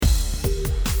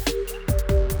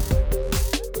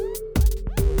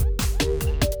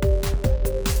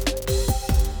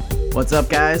What's up,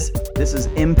 guys? This is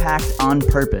Impact on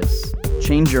Purpose.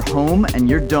 Change your home and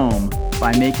your dome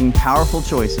by making powerful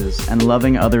choices and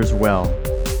loving others well.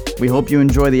 We hope you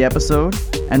enjoy the episode,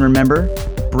 and remember,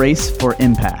 brace for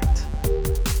impact.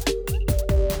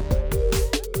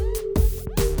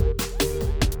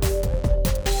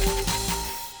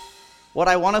 What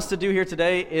I want us to do here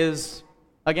today is,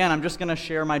 again, I'm just going to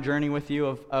share my journey with you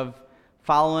of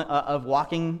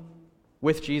walking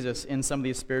with Jesus in some of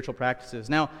these spiritual practices.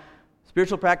 Now,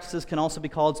 spiritual practices can also be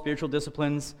called spiritual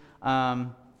disciplines.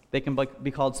 They can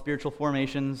be called spiritual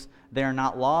formations. They are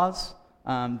not laws.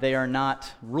 They are not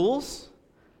rules.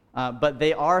 But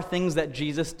they are things that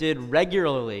Jesus did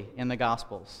regularly in the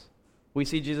Gospels. We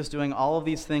see Jesus doing all of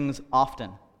these things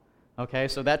often. Okay,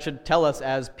 so that should tell us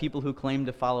as people who claim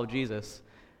to follow Jesus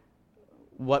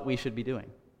what we should be doing,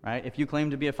 right? If you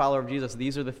claim to be a follower of Jesus,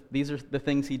 these are the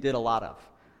things he did a lot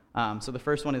of. So the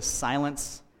first one is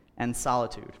silence and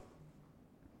solitude.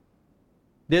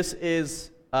 This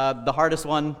is the hardest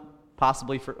one,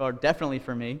 definitely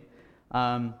for me.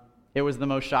 It was the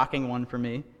most shocking one for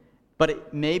me, but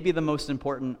it may be the most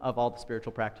important of all the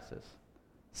spiritual practices.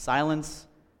 Silence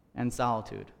and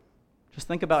solitude. Just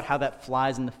think about how that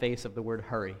flies in the face of the word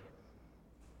hurry.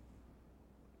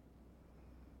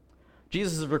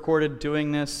 Jesus is recorded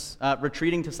doing this,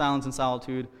 retreating to silence and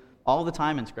solitude all the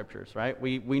time in scriptures, right?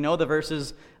 We know the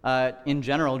verses in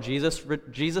general.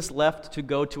 Jesus left to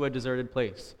go to a deserted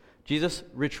place. Jesus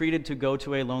retreated to go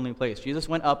to a lonely place. Jesus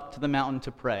went up to the mountain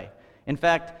to pray. In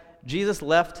fact, Jesus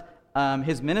left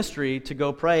his ministry to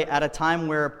go pray at a time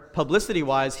where,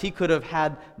 publicity-wise, he could have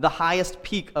had the highest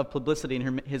peak of publicity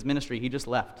in his ministry. He just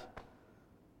left.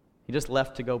 He just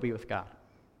left to go be with God.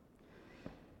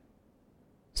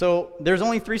 So there's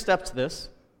only 3 steps to this: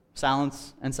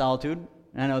 silence and solitude.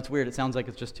 And I know it's weird. It sounds like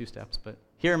it's just 2 steps, but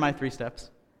here are my 3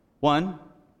 steps. 1,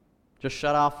 just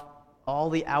shut off all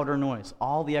the outer noise,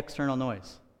 all the external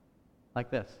noise, like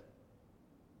this.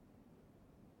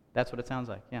 That's what it sounds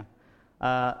like,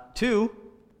 yeah. 2,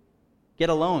 get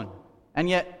alone. And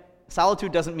yet,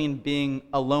 solitude doesn't mean being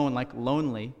alone, like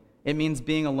lonely. It means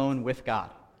being alone with God,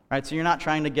 right? So you're not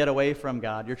trying to get away from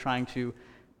God. You're trying to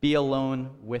be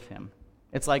alone with him.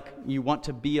 It's like you want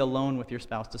to be alone with your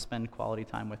spouse, to spend quality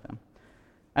time with them.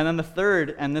 And then the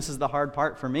third, and this is the hard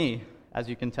part for me, as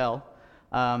you can tell,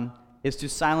 is to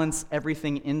silence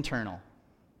everything internal.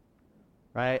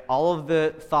 Right? All of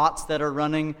the thoughts that are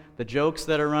running, the jokes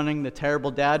that are running, the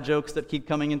terrible dad jokes that keep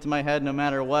coming into my head no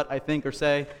matter what I think or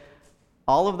say,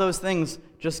 all of those things,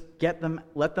 just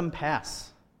let them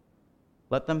pass.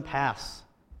 Let them pass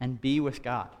and be with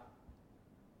God.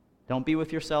 Don't be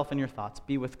with yourself and your thoughts.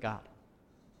 Be with God.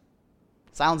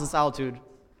 Silence and solitude,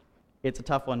 it's a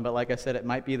tough one, but like I said, it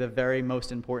might be the very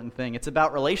most important thing. It's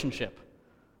about relationship.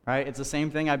 Right? It's the same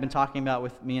thing I've been talking about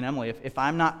with me and Emily. If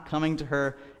I'm not coming to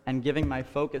her and giving my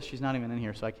focus, she's not even in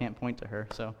here, so I can't point to her.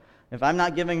 So if I'm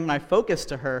not giving my focus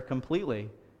to her completely,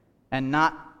 and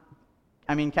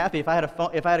Kathy, if I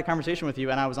had a conversation with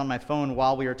you and I was on my phone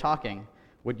while we were talking,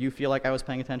 would you feel like I was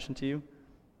paying attention to you?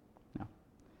 No.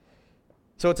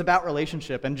 So it's about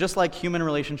relationship, and just like human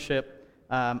relationship,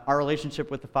 our relationship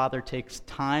with the Father takes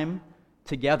time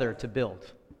together to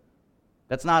build.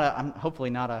 That's hopefully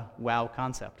not a wow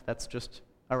concept. That's just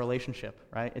a relationship,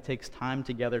 right? It takes time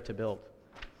together to build.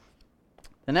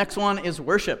 The next one is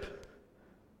worship.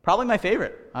 Probably my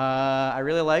favorite. I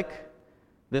really like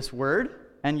this word,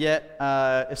 and yet,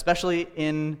 especially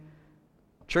in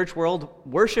church world,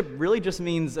 worship really just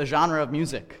means a genre of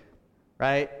music,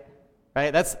 right?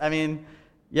 Right? That's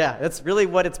really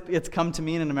what it's come to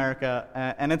mean in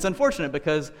America, and it's unfortunate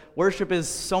because worship is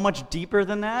so much deeper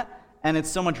than that. And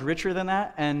it's so much richer than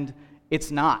that, and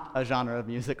it's not a genre of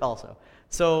music also.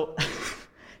 So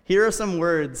here are some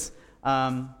words,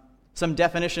 some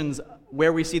definitions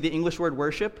where we see the English word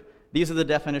worship. These are the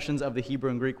definitions of the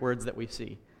Hebrew and Greek words that we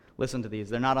see. Listen to these.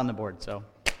 They're not on the board, so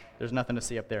there's nothing to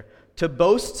see up there. To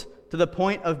boast to the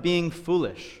point of being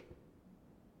foolish.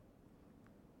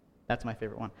 That's my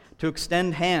favorite one. To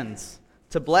extend hands,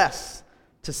 to bless,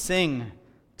 to sing,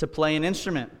 to play an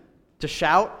instrument, to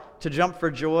shout, to jump for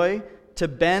joy, to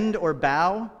bend or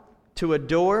bow, to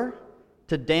adore,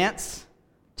 to dance,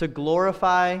 to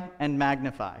glorify and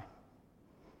magnify. Do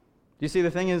you see,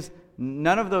 the thing is,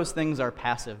 none of those things are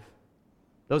passive.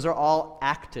 Those are all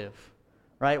active,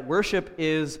 right? Worship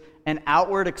is an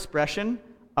outward expression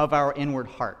of our inward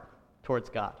heart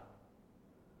towards God.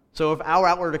 So if our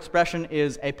outward expression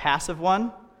is a passive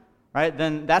one, right,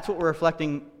 then that's what we're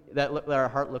reflecting that our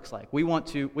heart looks like. We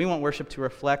want worship to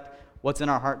reflect what's in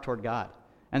our heart toward God.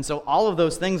 And so all of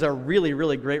those things are really,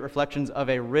 really great reflections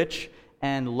of a rich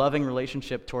and loving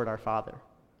relationship toward our Father.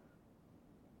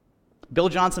 Bill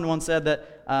Johnson once said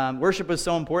that worship was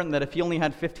so important that if he only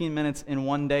had 15 minutes in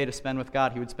one day to spend with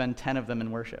God, he would spend 10 of them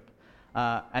in worship.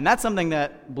 And that's something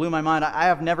that blew my mind. I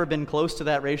have never been close to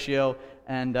that ratio,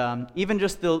 and even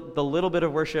just the little bit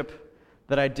of worship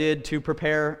that I did to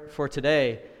prepare for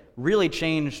today really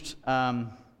changed my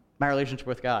relationship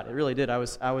with God. It really did. I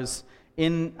was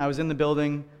in the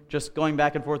building, just going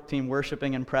back and forth between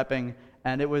worshiping and prepping,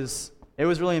 and it was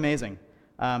really amazing.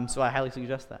 So I highly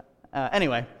suggest that.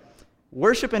 Anyway,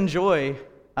 worship and joy,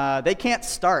 they can't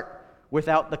start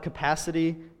without the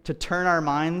capacity to turn our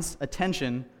mind's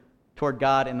attention toward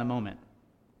God in the moment.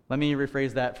 Let me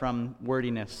rephrase that from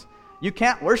wordiness. You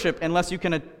can't worship unless you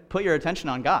can put your attention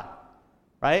on God,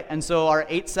 right? And so our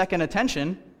 8-second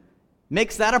attention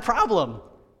makes that a problem,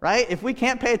 right? If we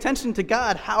can't pay attention to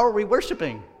God, how are we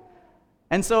worshiping?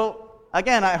 And so,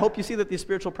 again, I hope you see that these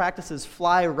spiritual practices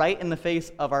fly right in the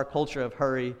face of our culture of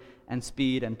hurry and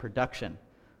speed and production,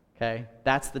 okay?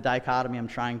 That's the dichotomy I'm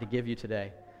trying to give you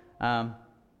today.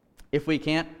 If we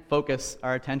can't focus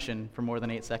our attention for more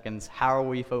than 8 seconds, how are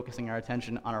we focusing our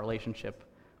attention on our relationship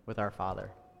with our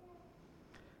Father?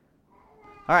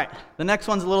 All right, the next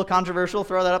one's a little controversial.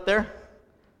 Throw that up there.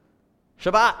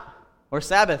 Shabbat, or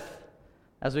Sabbath,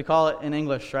 as we call it in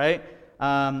English, right?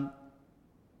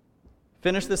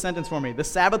 Finish this sentence for me. The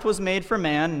Sabbath was made for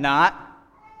man, not...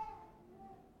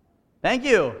 Thank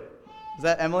you. Is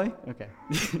that Emily? Okay.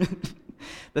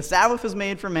 The Sabbath was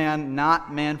made for man,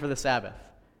 not man for the Sabbath.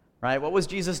 Right? What was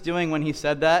Jesus doing when he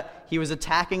said that? He was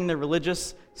attacking the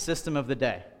religious system of the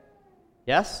day.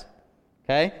 Yes?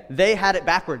 Okay? They had it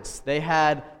backwards. They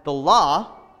had the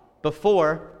law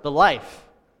before the life.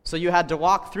 So you had to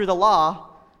walk through the law,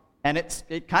 and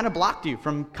it kind of blocked you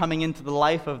from coming into the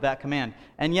life of that command.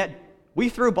 And yet, we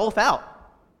threw both out.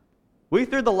 We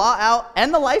threw the law out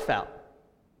and the life out.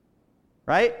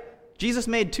 Right? Jesus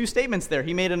made 2 statements there.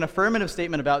 He made an affirmative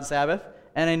statement about Sabbath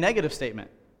and a negative statement.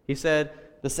 He said,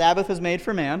 the Sabbath is made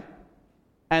for man,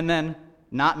 and then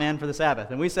not man for the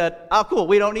Sabbath. And we said, oh, cool,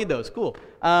 we don't need those. Cool.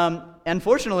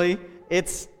 Unfortunately,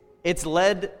 it's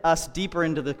led us deeper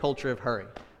into the culture of hurry.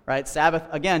 Right? Sabbath,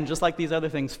 again, just like these other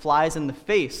things, flies in the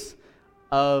face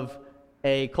of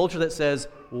a culture that says,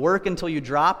 work until you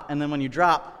drop, and then when you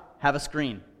drop, have a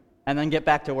screen, and then get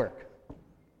back to work.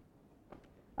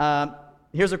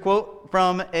 Here's a quote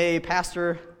from a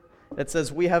pastor that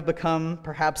says, we have become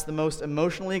perhaps the most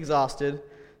emotionally exhausted,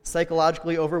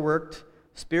 psychologically overworked,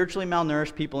 spiritually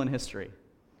malnourished people in history.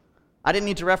 I didn't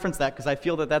need to reference that because I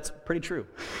feel that that's pretty true.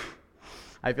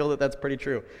 I feel that that's pretty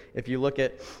true. If you look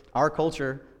at our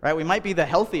culture, right, we might be the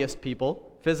healthiest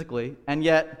people physically, and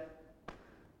yet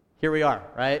here we are,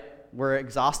 right? We're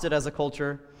exhausted as a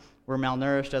culture, we're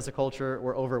malnourished as a culture,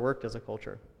 we're overworked as a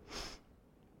culture.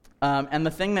 And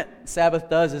the thing that Sabbath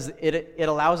does is it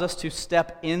allows us to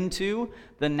step into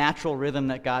the natural rhythm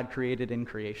that God created in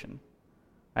creation.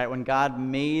 Right? When God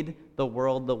made the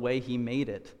world the way He made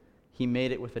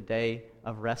it with a day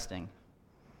of resting.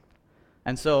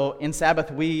 And so in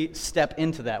Sabbath, we step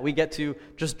into that. We get to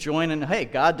just join in, hey,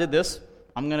 God did this,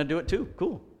 I'm going to do it too.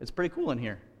 Cool. It's pretty cool in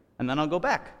here. And then I'll go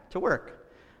back to work.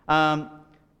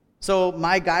 So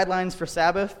my guidelines for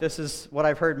Sabbath, this is what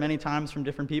I've heard many times from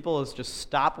different people, is just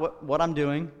stop what I'm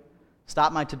doing,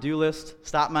 stop my to-do list,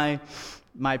 stop my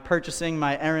purchasing,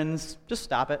 my errands, just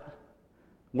stop it.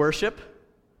 Worship,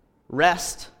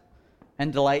 rest,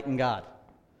 and delight in God.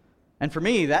 And for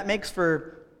me, that makes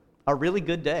for a really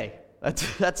good day.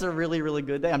 That's a really, really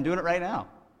good day. I'm doing it right now.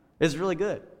 It's really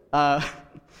good.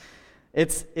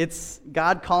 It's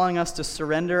God calling us to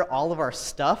surrender all of our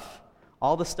stuff,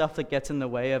 all the stuff that gets in the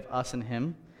way of us and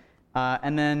Him,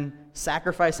 and then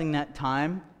sacrificing that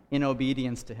time in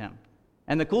obedience to Him.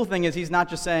 And the cool thing is He's not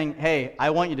just saying, hey,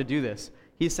 I want you to do this.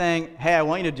 He's saying, hey, I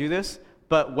want you to do this,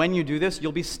 but when you do this,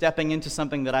 you'll be stepping into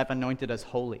something that I've anointed as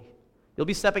holy. You'll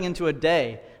be stepping into a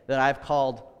day that I've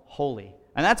called holy.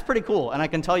 And that's pretty cool, and I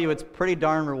can tell you it's pretty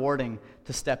darn rewarding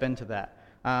to step into that.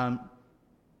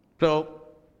 So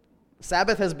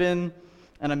Sabbath has been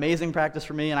an amazing practice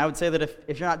for me, and I would say that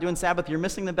if you're not doing Sabbath, you're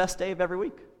missing the best day of every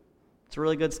week. It's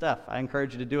really good stuff. I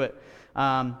encourage you to do it.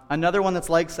 Another one that's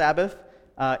like Sabbath,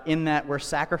 in that we're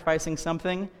sacrificing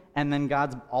something, and then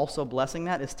God's also blessing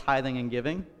that, is tithing and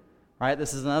giving. Right?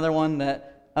 This is another one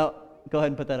that, go ahead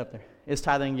and put that up there, is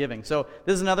tithing and giving. So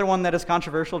this is another one that is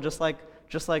controversial, just like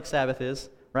Sabbath is.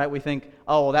 Right? We think,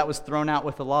 oh, well, that was thrown out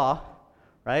with the law.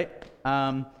 Right?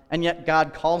 And yet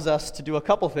God calls us to do a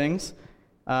couple things.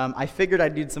 I figured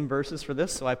I'd need some verses for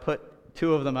this, so I put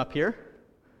 2 of them up here.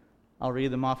 I'll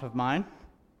read them off of mine.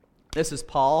 This is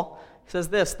Paul. He says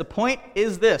this, the point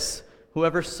is this,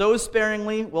 whoever sows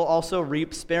sparingly will also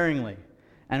reap sparingly,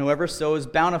 and whoever sows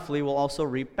bountifully will also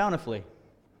reap bountifully.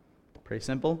 Pretty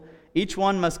simple. Each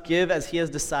one must give as he has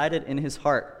decided in his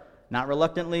heart, not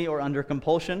reluctantly or under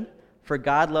compulsion, for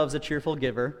God loves a cheerful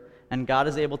giver, and God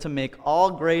is able to make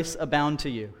all grace abound to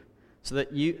you, so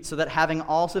that having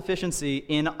all sufficiency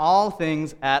in all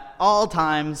things at all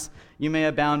times, you may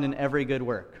abound in every good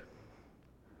work.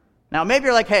 Now, maybe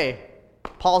you're like, hey,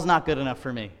 Paul's not good enough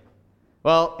for me.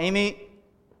 Well, Amy,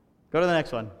 go to the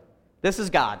next one. This is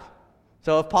God.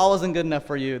 So if Paul wasn't good enough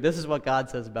for you, this is what God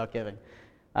says about giving.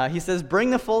 He says, bring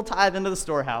the full tithe into the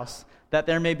storehouse, that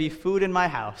there may be food in my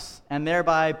house, and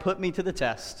thereby put me to the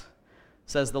test,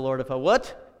 says the Lord of hosts.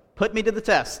 What? Put me to the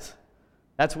test.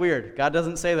 That's weird. God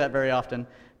doesn't say that very often.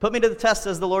 Put me to the test,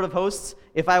 says the Lord of hosts,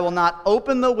 if I will not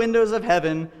open the windows of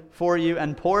heaven for you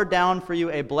and pour down for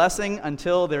you a blessing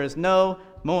until there is no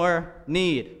more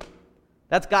need.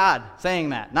 That's God saying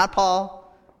that. Not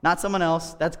Paul, not someone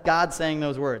else. That's God saying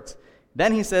those words.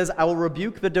 Then he says, I will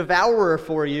rebuke the devourer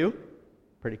for you.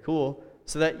 Pretty cool.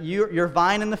 So that your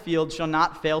vine in the field shall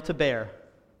not fail to bear.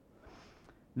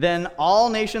 Then all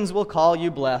nations will call you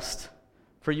blessed,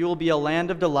 for you will be a land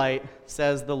of delight,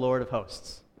 says the Lord of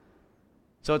hosts.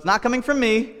 So it's not coming from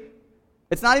me.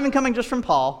 It's not even coming just from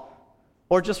Paul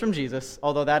or just from Jesus,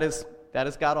 although that is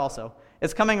God also.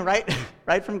 It's coming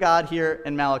right from God here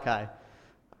in Malachi.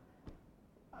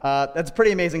 That's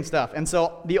pretty amazing stuff. And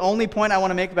so the only point I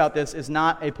want to make about this is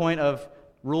not a point of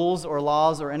rules or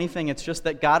laws or anything. It's just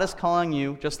that God is calling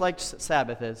you, just like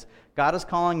Sabbath is, God is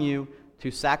calling you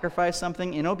to sacrifice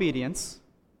something in obedience,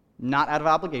 not out of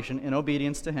obligation, in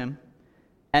obedience to Him,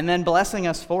 and then blessing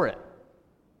us for it.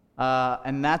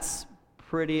 And that's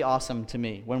pretty awesome to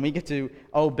me. When we get to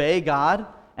obey God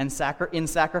and in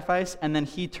sacrifice, and then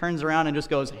He turns around and just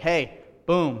goes, hey,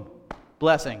 boom,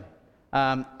 blessing.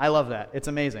 I love that. It's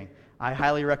amazing. I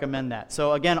highly recommend that.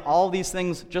 So again, all these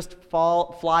things just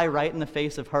fly right in the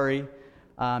face of hurry.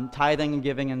 Tithing and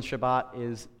giving and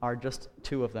Shabbat are just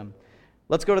two of them.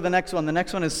 Let's go to the next one. The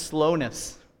next one is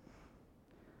slowness.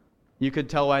 You could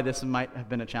tell why this might have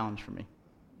been a challenge for me.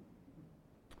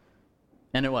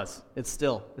 And it was. It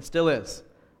still is.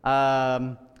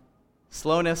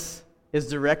 Slowness is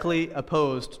directly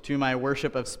opposed to my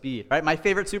worship of speed. Right? My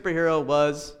favorite superhero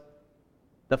was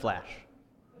the Flash.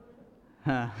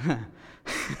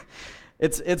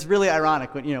 It's really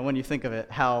ironic when you think of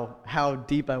it, how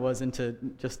deep I was into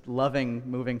just loving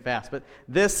moving fast. But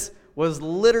this was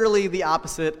literally the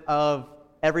opposite of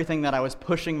everything that I was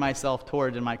pushing myself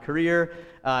toward in my career,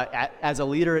 as a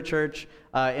leader at church,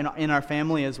 in our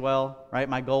family as well. Right,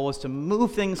 my goal was to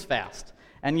move things fast,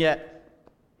 and yet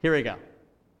here we go.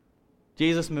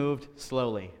 Jesus moved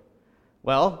slowly.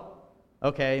 Well,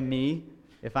 okay, me.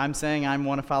 If I'm saying I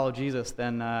want to follow Jesus,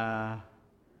 then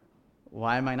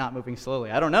why am I not moving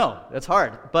slowly? I don't know. It's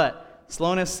hard. But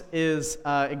slowness is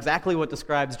exactly what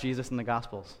describes Jesus in the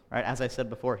Gospels. Right? As I said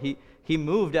before, he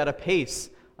moved at a pace.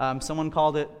 Someone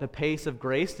called it the pace of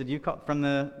grace. Did you call from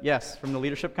the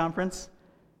leadership conference?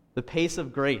 The pace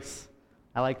of grace.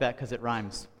 I like that because it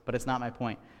rhymes, but it's not my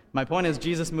point. My point is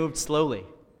Jesus moved slowly.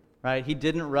 Right? He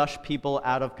didn't rush people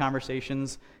out of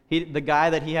conversations. The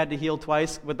guy that he had to heal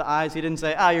twice with the eyes, he didn't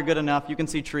say, you're good enough. You can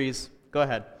see trees. Go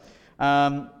ahead.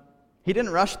 He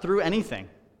didn't rush through anything.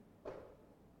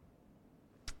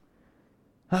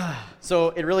 So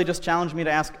it really just challenged me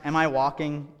to ask, am I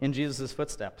walking in Jesus'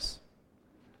 footsteps?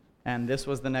 And this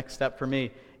was the next step for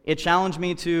me. It challenged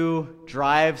me to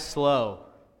drive slow.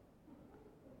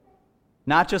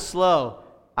 Not just slow.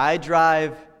 I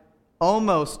drive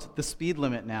almost the speed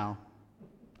limit now.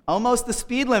 Almost the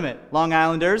speed limit, Long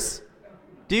Islanders.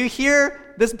 Do you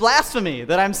hear this blasphemy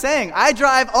that I'm saying? I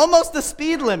drive almost the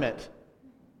speed limit.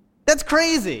 That's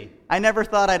crazy. I never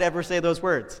thought I'd ever say those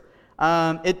words.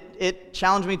 It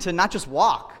challenged me to not just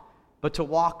walk, but to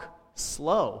walk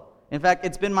slow. In fact,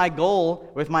 it's been my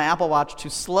goal with my Apple Watch to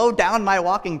slow down my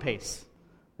walking pace.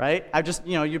 Right? I just,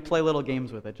 you play little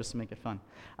games with it just to make it fun.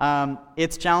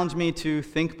 It's challenged me to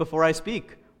think before I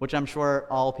speak, which I'm sure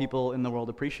all people in the world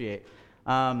appreciate.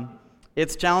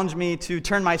 It's challenged me to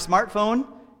turn my smartphone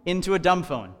into a dumb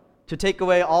phone, to take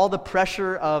away all the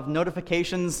pressure of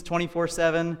notifications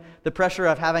 24/7, the pressure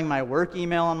of having my work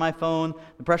email on my phone,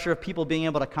 the pressure of people being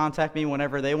able to contact me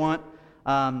whenever they want,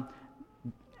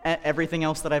 everything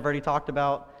else that I've already talked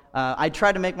about. I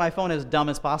try to make my phone as dumb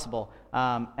as possible,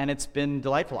 and it's been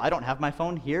delightful. I don't have my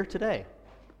phone here today.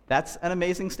 That's an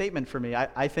amazing statement for me.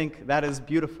 I think that is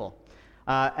beautiful.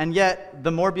 And yet,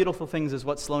 the more beautiful things is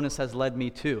what slowness has led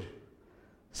me to.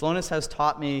 Slowness has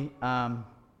taught me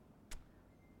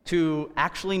to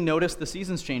actually notice the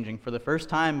seasons changing for the first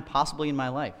time possibly in my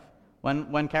life.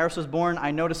 When Karis was born,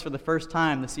 I noticed for the first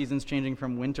time the seasons changing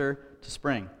from winter to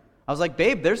spring. I was like,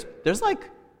 babe, there's like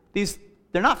these,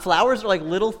 they're not flowers, they're like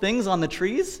little things on the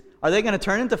trees. Are they going to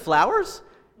turn into flowers?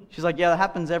 She's like, yeah, that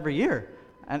happens every year.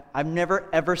 And I've never,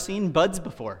 ever seen buds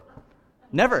before.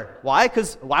 Never. Why?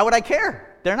 Because why would I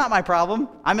care? They're not my problem.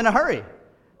 I'm in a hurry.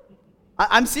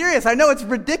 I'm serious. I know it's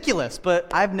ridiculous,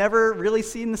 but I've never really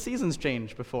seen the seasons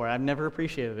change before. I've never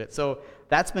appreciated it. So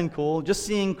that's been cool. Just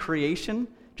seeing creation,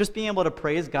 just being able to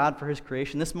praise God for his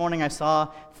creation. This morning I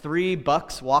saw 3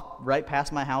 bucks walk right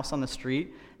past my house on the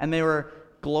street, and they were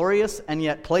glorious and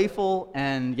yet playful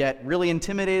and yet really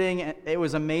intimidating. It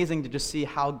was amazing to just see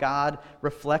how God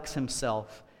reflects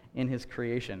himself in his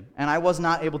creation. And I was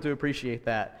not able to appreciate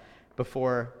that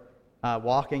before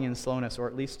walking in slowness, or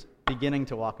at least beginning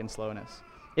to walk in slowness.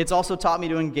 It's also taught me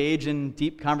to engage in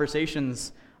deep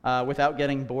conversations without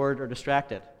getting bored or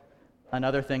distracted.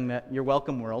 Another thing that you're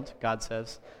welcome, world, God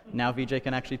says. Now VJ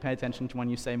can actually pay attention to when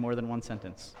you say more than one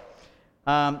sentence.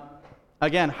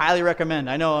 Again, highly recommend.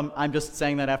 I know I'm just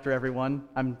saying that after everyone.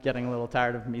 I'm getting a little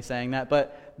tired of me saying that,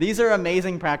 but these are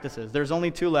amazing practices. There's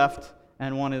only 2 left,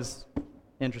 and one is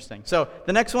interesting. So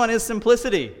the next one is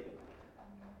simplicity.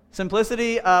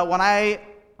 Simplicity, when I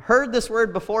heard this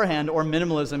word beforehand, or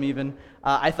minimalism even,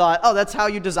 I thought, oh, that's how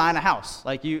you design a house.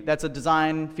 That's a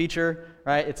design feature,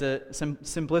 right? It's a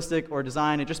simplistic or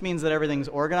design. It just means that everything's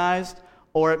organized,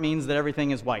 or it means that everything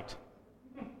is white.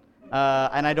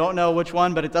 And I don't know which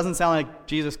one, but it doesn't sound like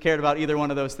Jesus cared about either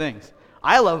one of those things.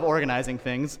 I love organizing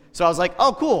things, so I was like,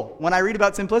 oh, cool. When I read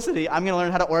about simplicity, I'm going to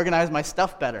learn how to organize my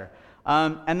stuff better.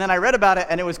 And then I read about it,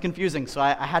 and it was confusing, so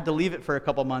I had to leave it for a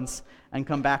couple months and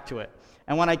come back to it.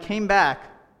 And when I came back,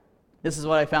 this is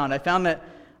what I found. I found that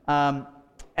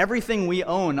everything we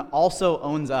own also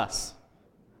owns us.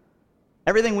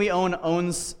 Everything we own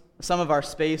owns some of our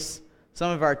space,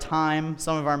 some of our time,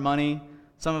 some of our money,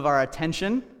 some of our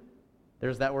attention.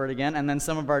 There's that word again. And then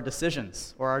some of our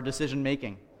decisions or our decision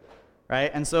making, right?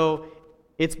 And so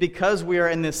it's because we are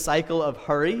in this cycle of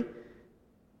hurry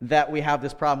that we have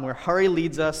this problem where hurry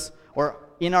leads us, or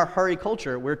in our hurry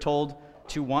culture, we're told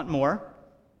to want more,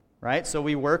 right? So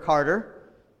we work harder,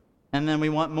 and then we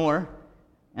want more,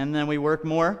 and then we work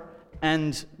more,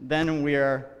 and then we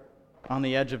are on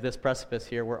the edge of this precipice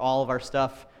here where all of our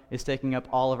stuff is taking up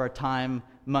all of our time,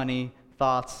 money,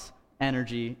 thoughts,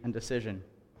 energy, and decision.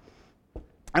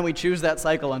 And we choose that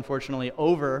cycle, unfortunately,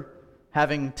 over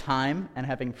having time and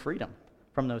having freedom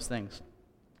from those things.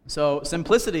 So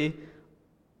simplicity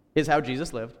is how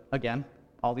Jesus lived. Again,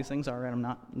 all these things are, and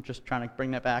I'm just trying to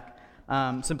bring that back.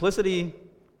 Simplicity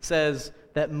says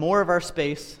that more of our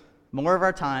space, more of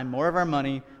our time, more of our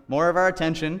money, more of our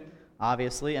attention,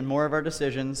 obviously, and more of our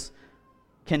decisions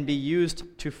can be used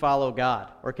to follow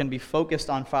God, or can be focused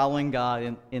on following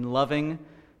God in loving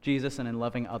Jesus and in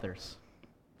loving others.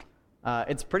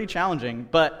 It's pretty challenging,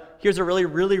 but here's a really,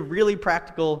 really, really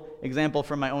practical example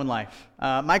from my own life.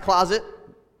 My closet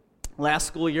last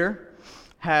school year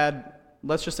had,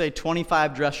 let's just say,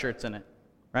 25 dress shirts in it,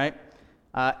 right?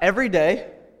 Every day,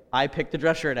 I picked a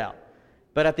dress shirt out.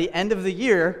 But at the end of the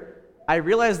year, I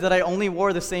realized that I only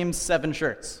wore the same 7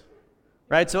 shirts,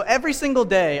 right? So every single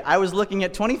day, I was looking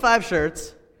at 25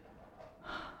 shirts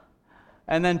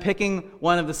and then picking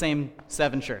one of the same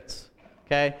 7 shirts,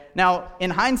 okay? Now, in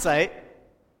hindsight,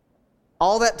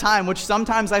 all that time, which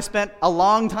sometimes I spent a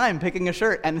long time picking a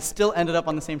shirt and still ended up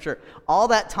on the same shirt, all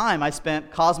that time I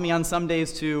spent caused me on some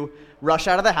days to rush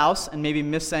out of the house and maybe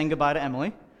miss saying goodbye to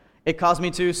Emily. It caused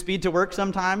me to speed to work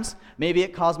sometimes. Maybe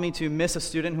it caused me to miss a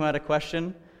student who had a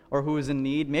question or who was in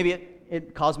need. Maybe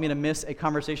it caused me to miss a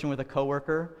conversation with a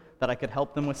coworker that I could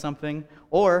help them with something.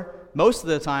 Or most of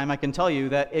the time, I can tell you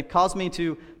that it caused me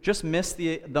to just miss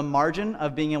the margin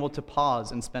of being able to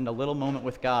pause and spend a little moment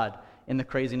with God in the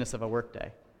craziness of a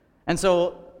workday. And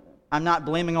so I'm not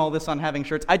blaming all this on having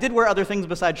shirts. I did wear other things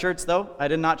besides shirts, though. I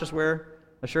did not just wear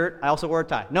a shirt. I also wore a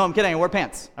tie. No, I'm kidding. I wore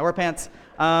pants.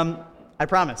 I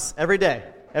promise. Every day.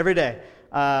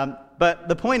 But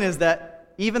the point is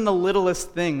that even the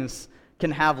littlest things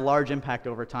can have large impact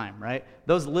over time, right?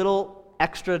 Those little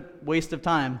extra waste of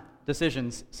time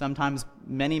decisions, sometimes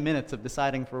many minutes of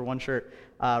deciding for one shirt,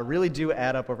 really do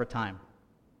add up over time.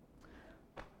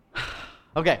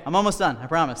 Okay, I'm almost done, I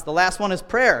promise. The last one is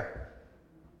prayer,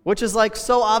 which is like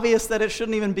so obvious that it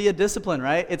shouldn't even be a discipline,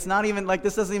 right? It's not even like,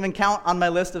 this doesn't even count on my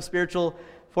list of spiritual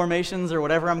formations or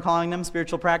whatever I'm calling them,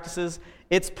 spiritual practices.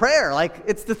 It's prayer. Like,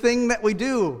 it's the thing that we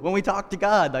do when we talk to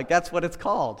God. Like, that's what it's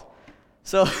called.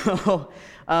 So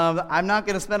I'm not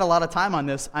going to spend a lot of time on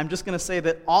this. I'm just going to say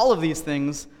that all of these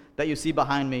things that you see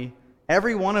behind me,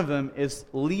 every one of them is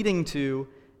leading to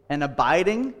an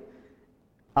abiding,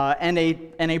 and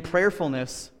a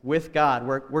prayerfulness with God,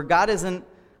 where God isn't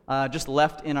just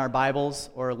left in our Bibles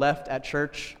or left at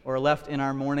church or left in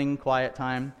our morning quiet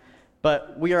time,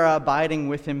 but we are abiding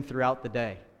with him throughout the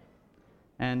day.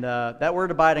 And that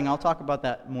word abiding, I'll talk about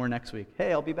that more next week.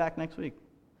 Hey, I'll be back next week.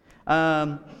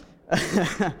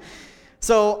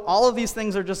 So all of these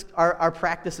things are just our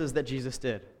practices that Jesus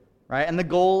did, right? And the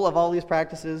goal of all these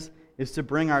practices is to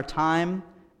bring our time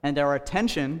and our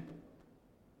attention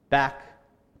back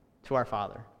to our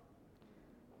Father.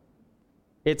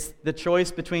 It's the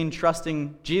choice between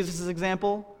trusting Jesus'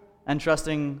 example and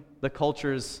trusting the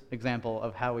culture's example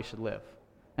of how we should live.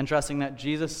 And trusting that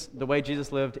Jesus, the way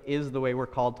Jesus lived, is the way we're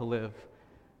called to live,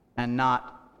 and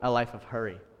not a life of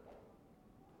hurry.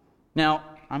 Now,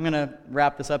 I'm going to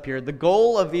wrap this up here. The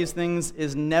goal of these things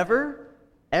is never,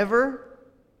 ever,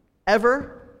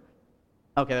 ever,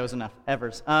 okay, that was enough,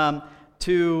 evers,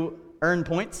 to earn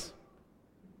points.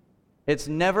 It's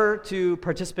never to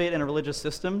participate in a religious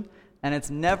system, and it's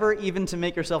never even to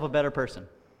make yourself a better person.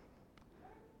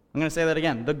 I'm going to say that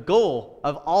again. The goal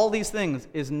of all these things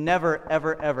is never,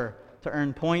 ever, ever to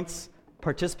earn points,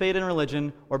 participate in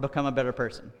religion, or become a better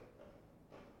person.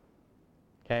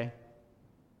 Okay?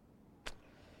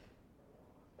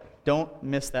 Don't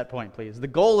miss that point, please. The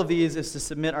goal of these is to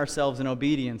submit ourselves in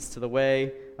obedience to the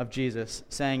way of Jesus,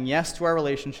 saying yes to our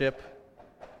relationship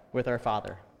with our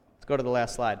Father. Let's go to the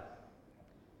last slide.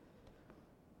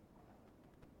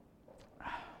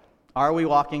 Are we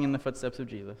walking in the footsteps of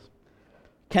Jesus?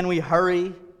 Can we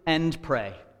hurry and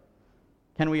pray?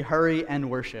 Can we hurry and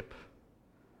worship?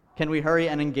 Can we hurry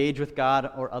and engage with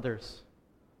God or others?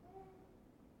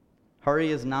 Hurry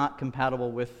is not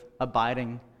compatible with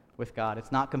abiding with God.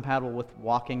 It's not compatible with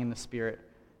walking in the Spirit.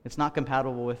 It's not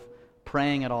compatible with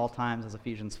praying at all times, as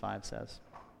Ephesians 5 says.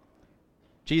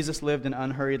 Jesus lived an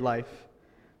unhurried life,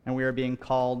 and we are being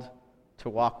called to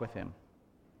walk with him.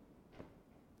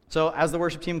 So as the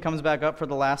worship team comes back up for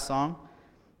the last song,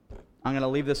 I'm going to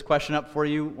leave this question up for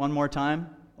you one more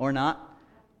time, or not.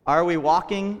 Are we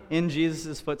walking in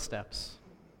Jesus' footsteps?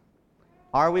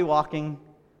 Are we walking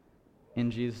in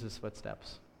Jesus'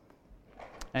 footsteps?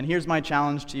 And here's my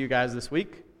challenge to you guys this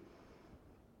week.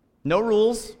 No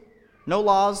rules, no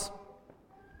laws.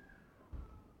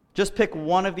 Just pick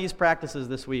one of these practices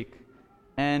this week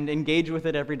and engage with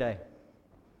it every day.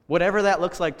 Whatever that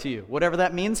looks like to you, whatever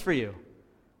that means for you.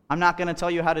 I'm not going to tell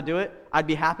you how to do it. I'd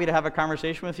be happy to have a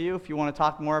conversation with you if you want to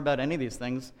talk more about any of these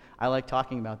things. I like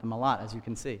talking about them a lot, as you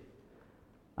can see.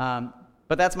 But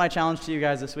that's my challenge to you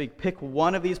guys this week. Pick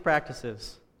one of these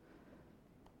practices.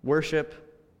 Worship,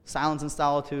 silence and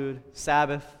solitude,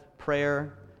 Sabbath,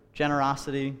 prayer,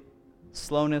 generosity,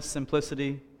 slowness,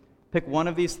 simplicity. Pick one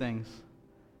of these things,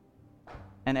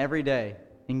 and every day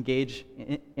engage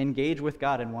with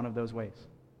God in one of those ways.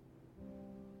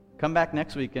 Come back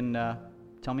next week and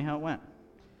tell me how it went.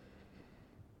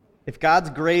 If God's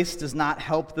grace does not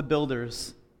help the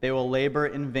builders, they will labor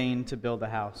in vain to build a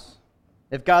house.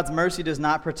 If God's mercy does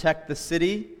not protect the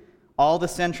city, all the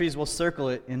sentries will circle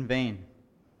it in vain.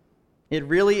 It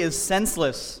really is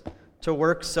senseless to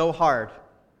work so hard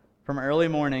from early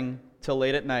morning till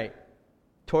late at night,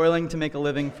 toiling to make a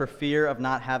living for fear of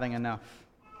not having enough.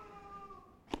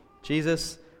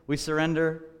 Jesus, we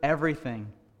surrender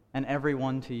everything and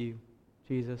everyone to you.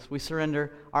 Jesus, we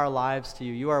surrender our lives to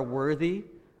you. You are worthy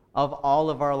of all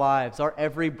of our lives, our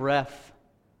every breath,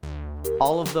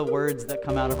 all of the words that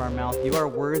come out of our mouth. You are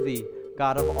worthy,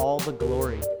 God, of all the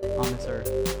glory on this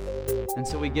earth. And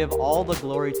so we give all the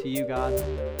glory to you, God.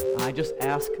 I just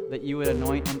ask that you would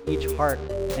anoint in each heart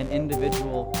an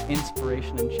individual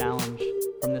inspiration and challenge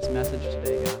from this message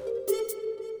today, God.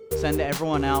 Send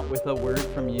everyone out with a word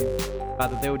from you,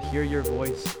 God, that they would hear your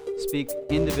voice speak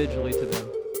individually to them.